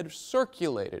report that had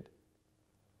circulated.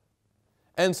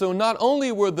 And so not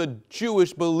only were the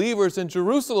Jewish believers in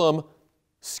Jerusalem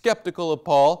skeptical of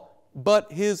Paul,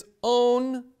 but his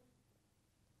own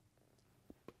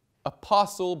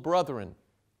apostle brethren,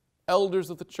 elders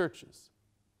of the churches,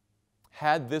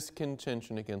 had this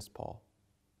contention against Paul.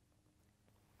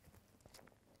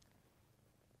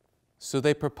 So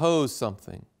they proposed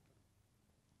something.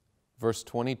 Verse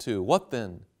 22, what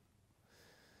then?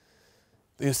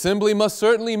 The assembly must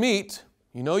certainly meet.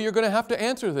 You know you're going to have to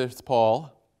answer this,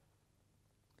 Paul,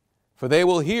 for they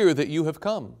will hear that you have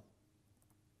come.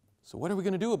 So what are we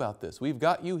going to do about this? We've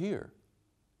got you here.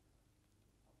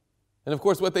 And of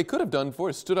course, what they could have done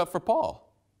for is stood up for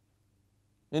Paul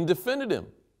and defended him.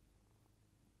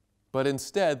 But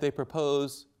instead, they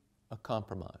propose a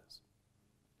compromise.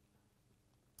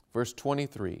 Verse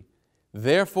 23,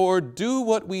 therefore do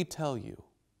what we tell you.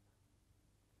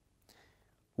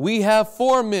 We have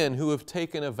 4 men who have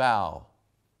taken a vow.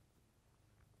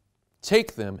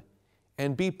 Take them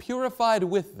and be purified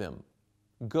with them.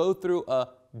 Go through a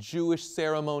Jewish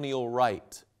ceremonial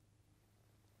rite.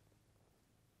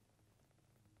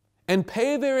 And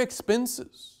pay their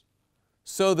expenses,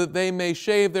 so that they may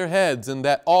shave their heads, and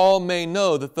that all may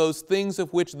know that those things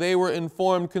of which they were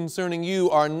informed concerning you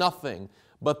are nothing,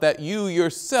 but that you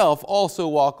yourself also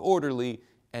walk orderly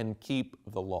and keep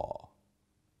the law.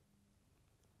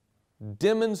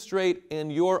 demonstrate in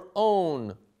your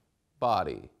own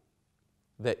body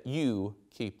that you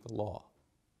keep the law.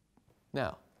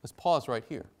 Now, let's pause right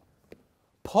here.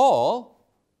 Paul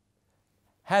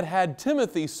had had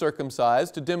Timothy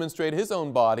circumcised to demonstrate his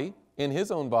own body, in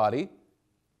his own body,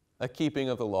 a keeping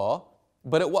of the law,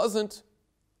 but it wasn't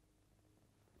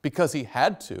because he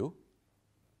had to.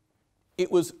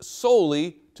 It was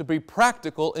solely to be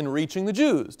practical in reaching the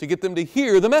Jews, to get them to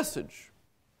hear the message.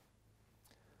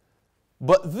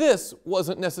 But this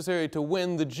wasn't necessary to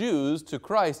win the Jews to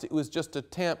Christ. It was just to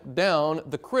tamp down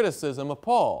the criticism of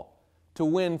Paul, to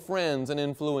win friends and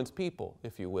influence people,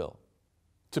 if you will,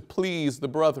 to please the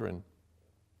brethren.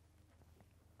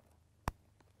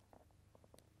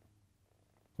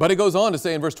 But it goes on to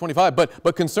say in verse 25,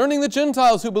 But concerning the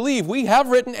Gentiles who believe, we have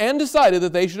written and decided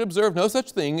that they should observe no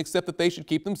such thing, except that they should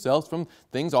keep themselves from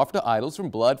things offered to idols,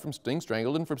 from blood, from things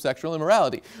strangled, and from sexual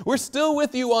immorality. We're still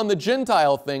with you on the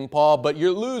Gentile thing, Paul, but you're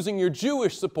losing your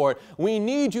Jewish support. We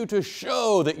need you to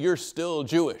show that you're still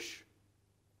Jewish.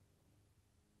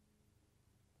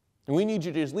 And we need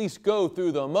you to at least go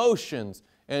through the motions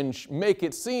and make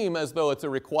it seem as though it's a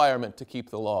requirement to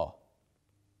keep the law.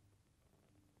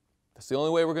 That's the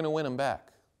only way we're going to win them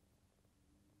back.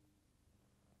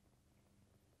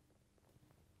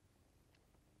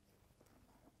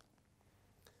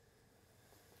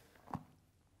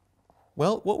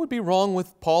 Well, what would be wrong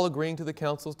with Paul agreeing to the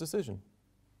council's decision,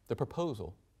 the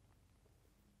proposal?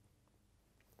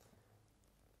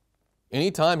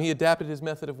 Anytime he adapted his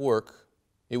method of work,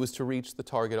 it was to reach the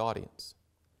target audience.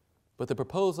 But the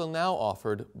proposal now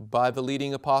offered by the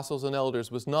leading apostles and elders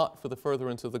was not for the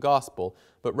furtherance of the gospel,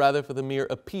 but rather for the mere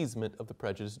appeasement of the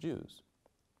prejudiced Jews.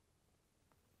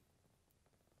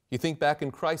 You think back in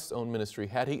Christ's own ministry,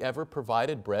 had he ever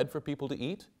provided bread for people to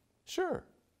eat? Sure.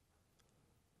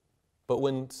 But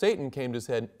when Satan came to his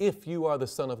head, if you are the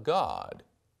Son of God,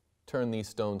 turn these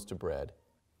stones to bread,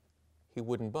 he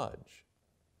wouldn't budge.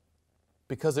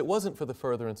 Because it wasn't for the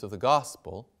furtherance of the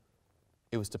gospel,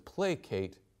 it was to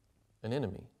placate an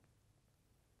enemy.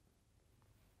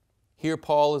 Here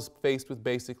Paul is faced with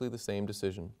basically the same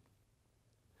decision.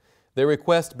 Their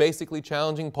request basically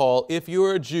challenging Paul, if you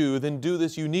are a Jew, then do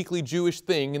this uniquely Jewish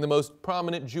thing in the most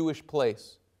prominent Jewish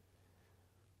place.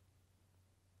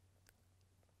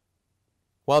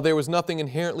 While there was nothing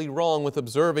inherently wrong with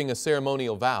observing a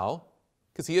ceremonial vow,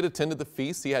 because he had attended the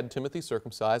feast, he had Timothy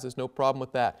circumcised, there's no problem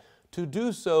with that. To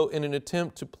do so in an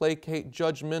attempt to placate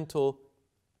judgmental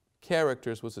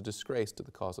characters was a disgrace to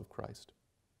the cause of Christ.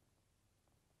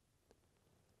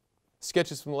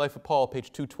 Sketches from the life of Paul,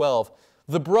 page 212.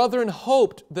 The brethren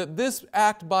hoped that this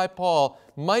act by Paul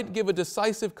might give a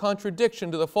decisive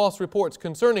contradiction to the false reports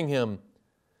concerning him.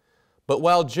 But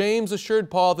while James assured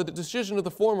Paul that the decision of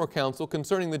the former council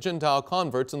concerning the Gentile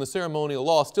converts and the ceremonial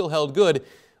law still held good,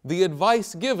 the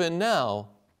advice given now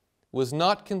was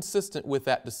not consistent with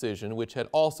that decision, which had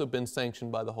also been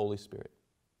sanctioned by the Holy Spirit.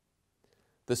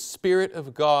 The Spirit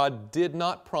of God did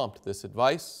not prompt this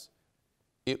advice.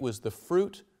 It was the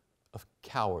fruit of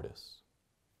cowardice.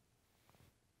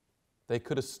 They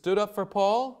could have stood up for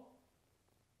Paul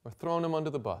or thrown him under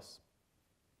the bus.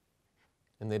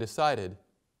 And they decided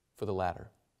for the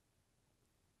latter.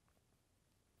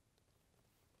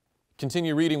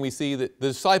 Continue reading, we see that the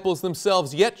disciples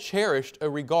themselves yet cherished a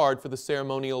regard for the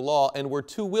ceremonial law and were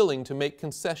too willing to make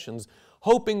concessions,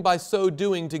 hoping by so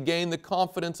doing to gain the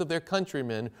confidence of their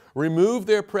countrymen, remove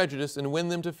their prejudice, and win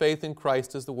them to faith in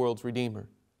Christ as the world's Redeemer.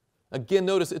 Again,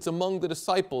 notice it's among the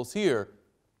disciples here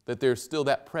that there's still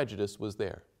that prejudice was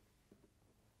there.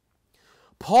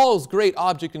 Paul's great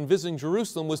object in visiting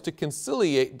Jerusalem was to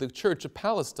conciliate the church of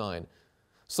Palestine.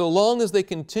 So long as they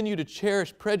continued to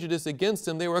cherish prejudice against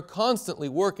him, they were constantly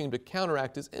working to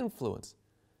counteract his influence.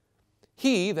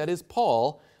 He, that is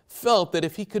Paul, felt that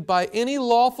if he could by any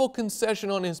lawful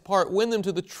concession on his part win them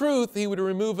to the truth, he would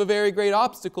remove a very great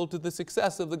obstacle to the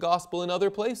success of the gospel in other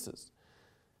places.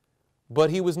 But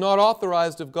he was not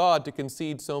authorized of God to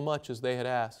concede so much as they had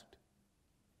asked.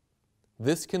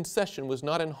 This concession was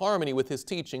not in harmony with his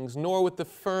teachings, nor with the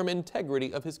firm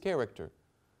integrity of his character.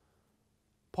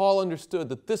 Paul understood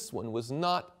that this one was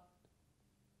not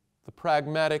the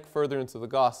pragmatic furtherance of the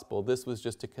gospel. This was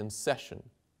just a concession,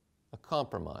 a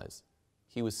compromise.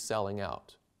 He was selling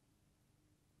out.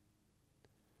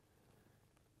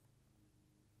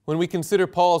 When we consider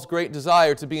Paul's great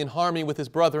desire to be in harmony with his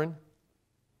brethren,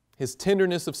 his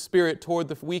tenderness of spirit toward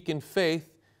the weak in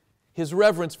faith, his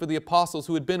reverence for the apostles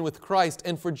who had been with Christ,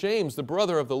 and for James, the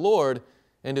brother of the Lord,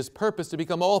 and his purpose to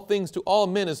become all things to all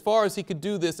men as far as he could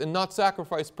do this and not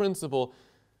sacrifice principle,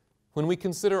 when we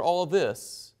consider all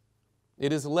this,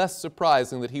 it is less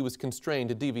surprising that he was constrained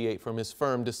to deviate from his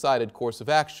firm, decided course of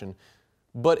action.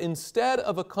 But instead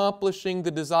of accomplishing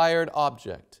the desired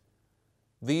object,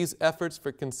 these efforts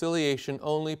for conciliation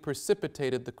only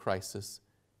precipitated the crisis,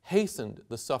 hastened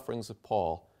the sufferings of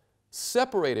Paul,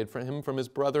 separated him from his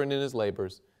brethren in his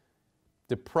labors,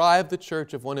 deprived the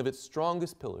church of one of its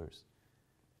strongest pillars,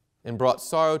 and brought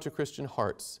sorrow to Christian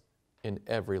hearts in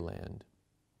every land.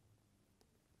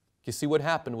 You see, what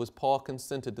happened was Paul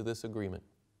consented to this agreement.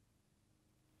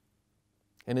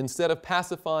 And instead of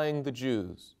pacifying the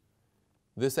Jews,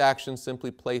 this action simply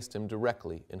placed him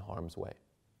directly in harm's way.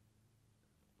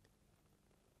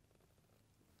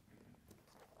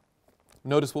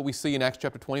 Notice what we see in Acts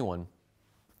chapter 21.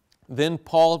 Then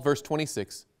Paul, verse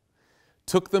 26,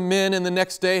 took the men, and the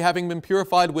next day, having been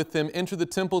purified with them, entered the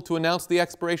temple to announce the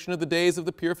expiration of the days of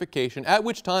the purification, at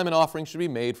which time an offering should be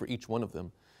made for each one of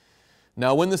them.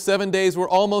 Now when the 7 days were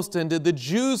almost ended, the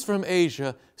Jews from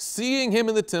Asia, seeing him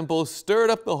in the temple, stirred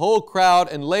up the whole crowd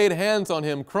and laid hands on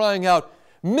him, crying out,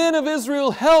 "Men of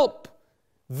Israel, help!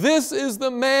 This is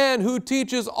the man who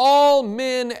teaches all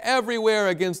men everywhere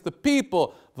against the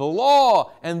people, the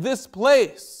law, and this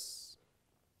place.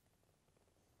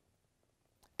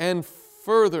 And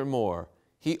furthermore,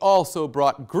 he also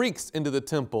brought Greeks into the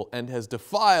temple and has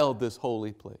defiled this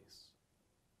holy place."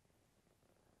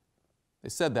 They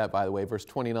said that, by the way, verse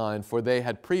 29, for they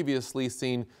had previously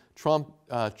seen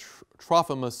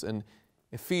Trophimus and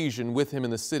Ephesian with him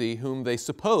in the city, whom they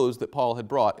supposed that Paul had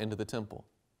brought into the temple.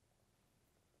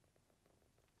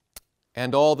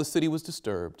 And all the city was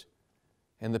disturbed,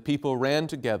 and the people ran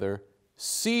together,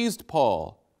 seized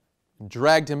Paul, and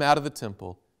dragged him out of the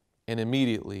temple, and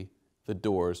immediately the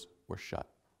doors were shut.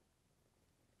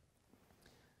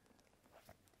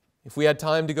 If we had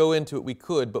time to go into it, we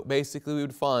could, but basically we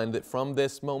would find that from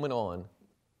this moment on,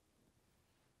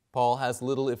 Paul has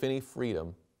little, if any,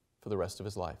 freedom for the rest of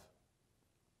his life.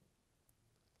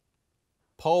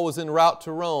 Paul was en route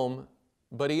to Rome,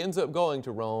 but he ends up going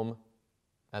to Rome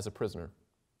as a prisoner.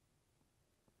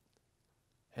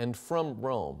 And from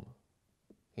Rome,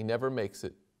 he never makes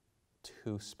it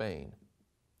to Spain,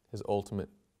 his ultimate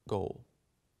goal.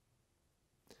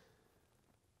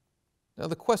 Now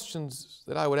the questions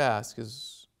that I would ask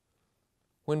is,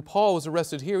 when Paul was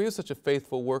arrested here, he was such a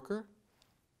faithful worker.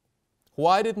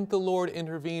 Why didn't the Lord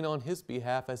intervene on his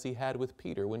behalf as he had with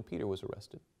Peter when Peter was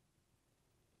arrested?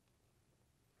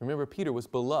 Remember, Peter was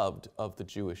beloved of the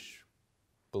Jewish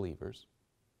believers.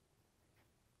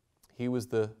 He was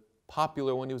the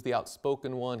popular one. He was the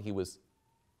outspoken one. He was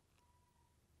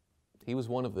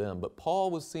one of them. But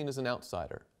Paul was seen as an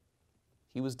outsider.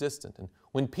 He was distant. And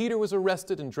when Peter was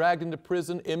arrested and dragged into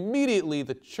prison, immediately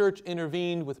the church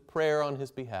intervened with prayer on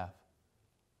his behalf.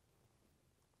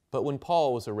 But when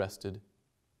Paul was arrested,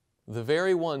 the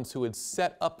very ones who had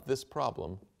set up this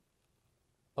problem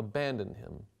abandoned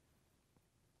him.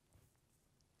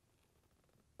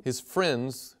 His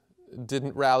friends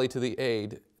didn't rally to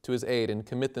his aid and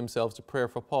commit themselves to prayer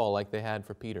for Paul like they had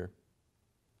for Peter.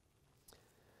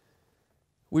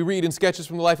 We read in Sketches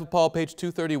from the Life of Paul, page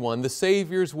 231, the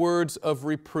Savior's words of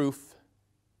reproof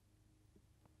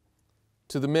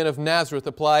to the men of Nazareth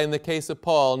apply in the case of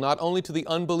Paul, not only to the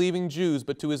unbelieving Jews,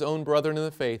 but to his own brethren in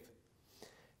the faith.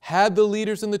 Had the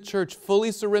leaders in the church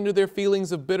fully surrendered their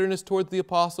feelings of bitterness toward the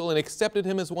apostle and accepted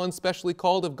him as one specially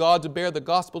called of God to bear the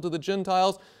gospel to the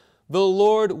Gentiles, the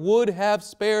Lord would have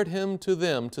spared him to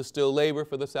them to still labor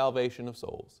for the salvation of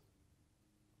souls.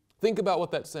 Think about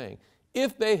what that's saying.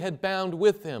 If they had bound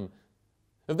with him,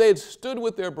 if they had stood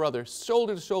with their brother,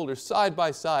 shoulder to shoulder, side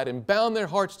by side, and bound their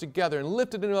hearts together and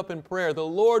lifted him up in prayer, the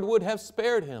Lord would have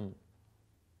spared him.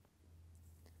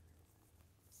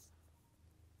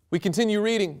 We continue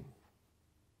reading.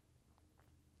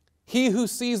 He who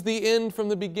sees the end from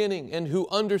the beginning and who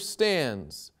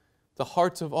understands the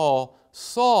hearts of all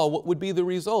saw what would be the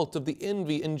result of the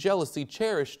envy and jealousy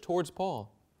cherished towards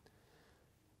Paul.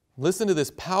 Listen to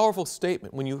this powerful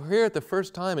statement. When you hear it the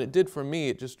first time, and it did for me,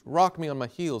 it just rocked me on my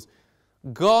heels.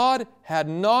 God had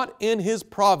not in His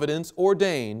providence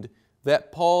ordained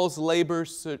that Paul's labor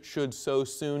should so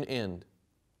soon end.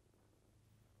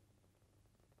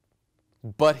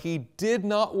 But He did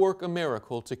not work a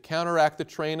miracle to counteract the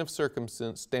train of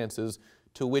circumstances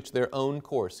to which their own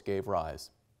course gave rise.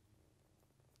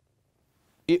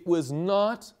 It was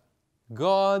not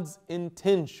God's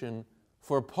intention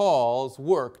for Paul's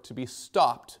work to be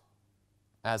stopped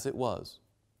as it was.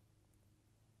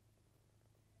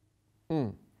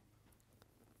 Now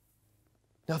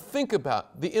think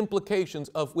about the implications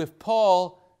of if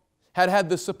Paul had had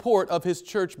the support of his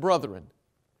church brethren,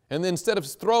 And then instead of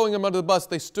throwing him under the bus,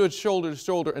 they stood shoulder to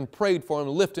shoulder and prayed for him,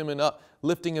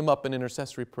 lifting him up in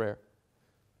intercessory prayer?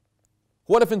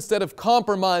 What if instead of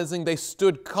compromising, they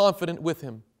stood confident with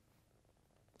him?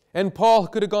 And Paul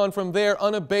could have gone from there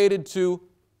unabated to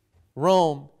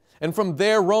Rome. And from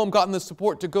there, Rome gotten the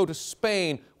support to go to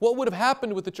Spain. What would have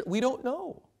happened with the church? We don't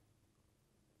know.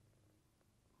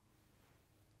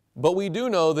 But we do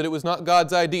know that it was not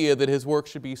God's idea that his work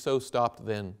should be so stopped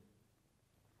then.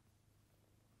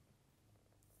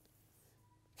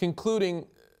 Concluding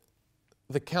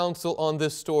the counsel on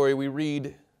this story, we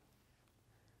read,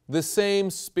 the same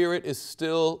Spirit is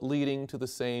still leading to the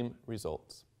same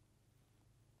results.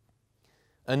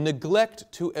 A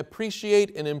neglect to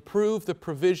appreciate and improve the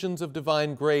provisions of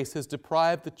divine grace has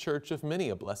deprived the church of many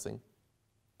a blessing.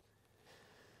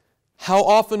 How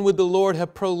often would the Lord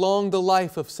have prolonged the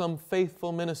life of some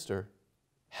faithful minister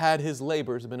had his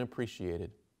labors been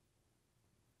appreciated?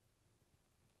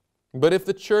 But if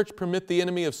the church permit the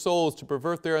enemy of souls to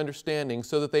pervert their understanding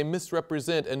so that they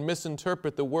misrepresent and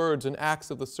misinterpret the words and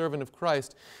acts of the servant of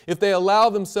Christ, if they allow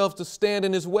themselves to stand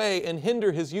in his way and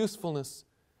hinder his usefulness,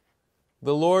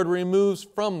 the Lord removes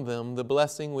from them the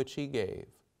blessing which he gave.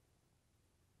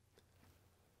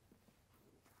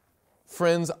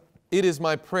 Friends, it is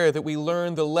my prayer that we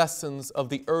learn the lessons of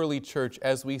the early church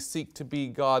as we seek to be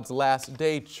God's last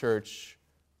day church,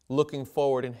 looking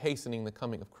forward and hastening the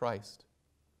coming of Christ.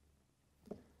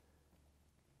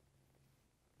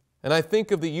 And I think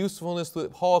of the usefulness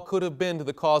that Paul could have been to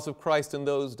the cause of Christ in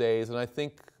those days, and I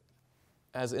think,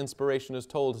 as inspiration has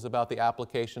told us, about the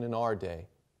application in our day.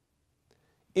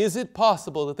 Is it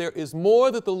possible that there is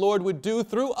more that the Lord would do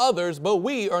through others, but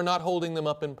we are not holding them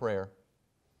up in prayer?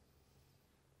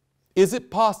 Is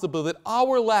it possible that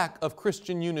our lack of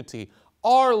Christian unity,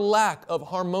 our lack of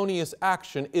harmonious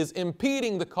action is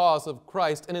impeding the cause of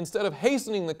Christ, and instead of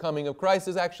hastening the coming of Christ,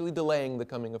 is actually delaying the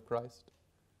coming of Christ?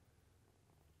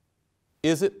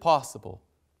 Is it possible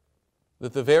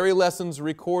that the very lessons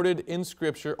recorded in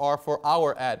Scripture are for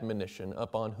our admonition,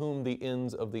 upon whom the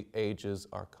ends of the ages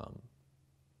are come?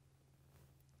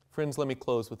 Friends, let me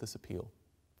close with this appeal.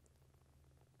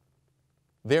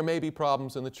 There may be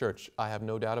problems in the church, I have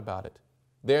no doubt about it.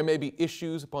 There may be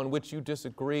issues upon which you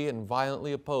disagree and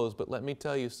violently oppose, but let me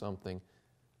tell you something.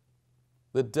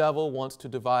 The devil wants to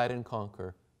divide and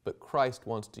conquer, but Christ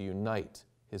wants to unite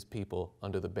his people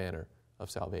under the banner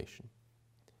of salvation.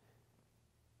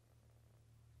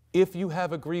 If you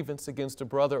have a grievance against a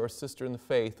brother or sister in the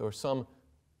faith, or some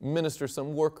minister,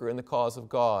 some worker in the cause of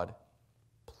God,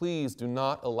 please do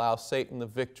not allow Satan the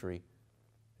victory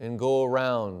and go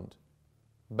around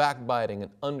backbiting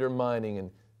and undermining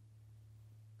and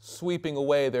sweeping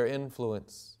away their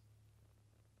influence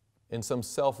in some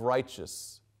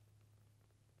self-righteous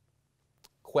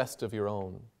quest of your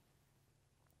own.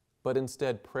 But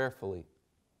instead, prayerfully,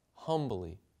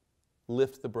 humbly,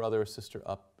 lift the brother or sister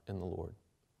up in the Lord.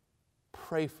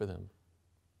 Pray for them.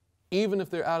 Even if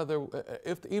they're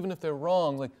even if they're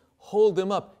wrong, hold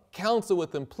them up, counsel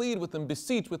with them, plead with them,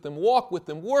 beseech with them, walk with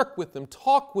them, work with them,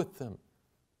 talk with them.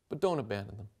 But don't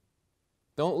abandon them.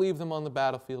 Don't leave them on the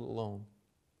battlefield alone.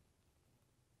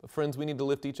 But friends, we need to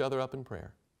lift each other up in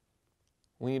prayer.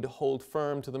 We need to hold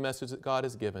firm to the message that God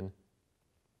has given.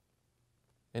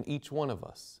 And each one of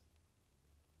us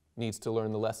needs to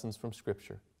learn the lessons from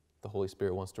Scripture the Holy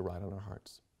Spirit wants to write on our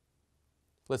hearts.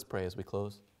 Let's pray as we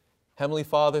close. Heavenly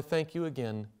Father, thank you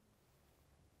again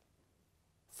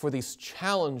for these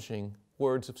challenging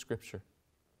words of Scripture.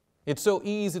 It's so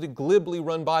easy to glibly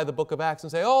run by the book of Acts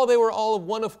and say, oh, they were all of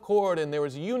one accord and there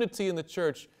was unity in the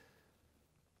church.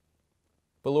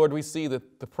 But Lord, we see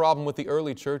that the problem with the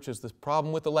early church is the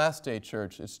problem with the last day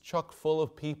church. It's chock full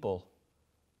of people.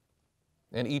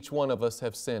 And each one of us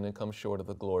have sinned and come short of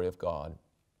the glory of God.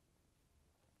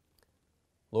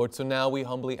 Lord, so now we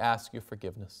humbly ask your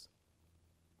forgiveness.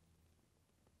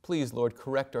 Please, Lord,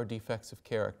 correct our defects of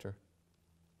character.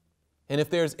 And if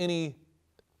there's any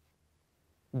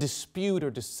dispute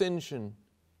or dissension,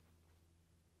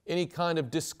 any kind of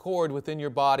discord within your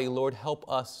body, Lord, help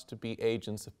us to be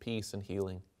agents of peace and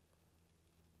healing.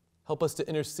 Help us to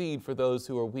intercede for those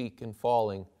who are weak and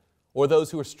falling, or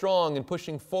those who are strong and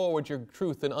pushing forward your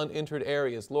truth in unentered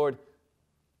areas. Lord,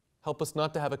 help us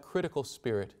not to have a critical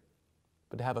spirit,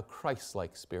 but to have a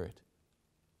Christ-like spirit.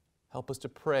 Help us to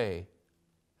pray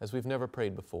as we've never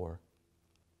prayed before.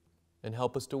 And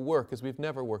help us to work as we've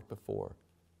never worked before,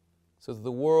 so that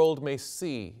the world may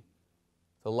see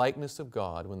the likeness of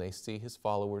God when they see His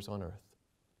followers on earth.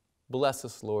 Bless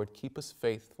us, Lord. Keep us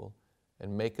faithful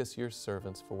and make us your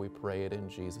servants, for we pray it in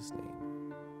Jesus' name.